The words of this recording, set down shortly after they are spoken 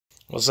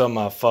What's up,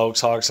 my folks?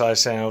 Hawkseye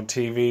Sound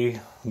TV,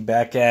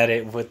 back at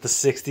it with the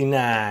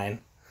 69.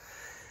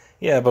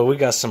 Yeah, but we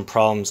got some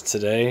problems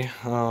today.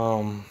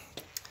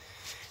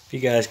 If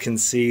you guys can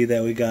see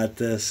that we got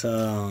this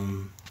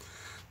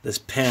this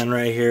pen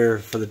right here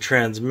for the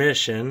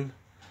transmission.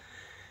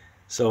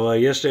 So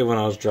yesterday when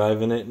I was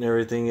driving it and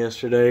everything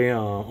yesterday,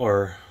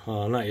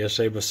 not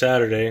yesterday, but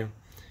Saturday,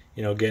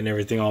 you know, getting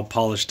everything all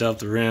polished up,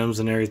 the rims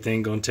and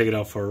everything, going to take it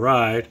out for a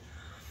ride.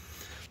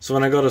 So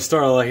when I go to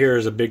start, all I hear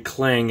is a big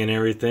clang and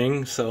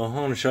everything. So I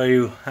want to show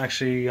you,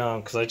 actually,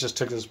 because I just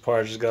took this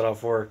apart, just got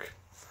off work.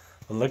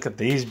 But look at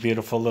these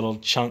beautiful little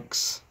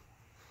chunks.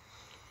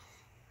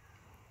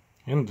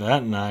 Isn't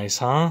that nice,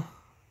 huh?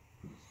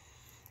 I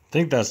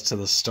think that's to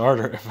the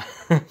starter,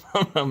 if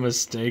I'm not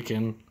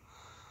mistaken.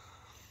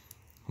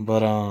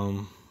 But,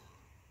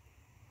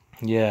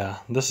 yeah,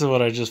 this is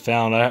what I just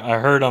found. I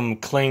heard them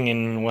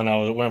clanging when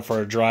I went for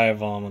a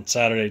drive on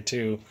Saturday,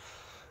 too.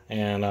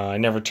 And I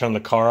never turned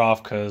the car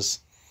off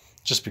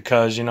just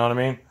because, you know what I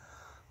mean?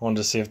 I wanted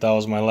to see if that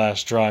was my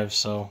last drive.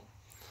 So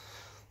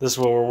this is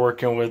what we're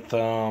working with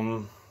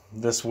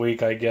this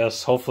week, I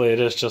guess. Hopefully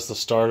it is just the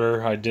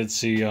starter. I did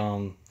see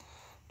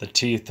the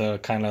teeth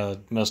kind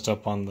of messed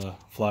up on the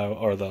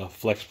the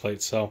flex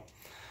plate. So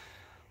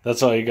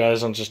that's all, you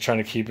guys. I'm just trying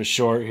to keep it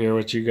short here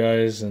with you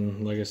guys.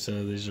 And like I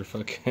said, these are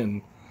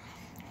fucking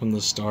from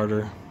the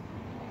starter.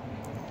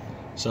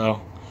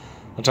 So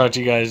I'll talk to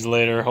you guys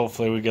later.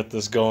 Hopefully we get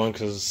this going,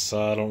 because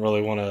I don't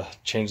really want to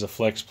change the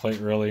flex plate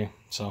really.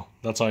 So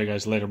that's all, you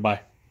guys. Later. Bye.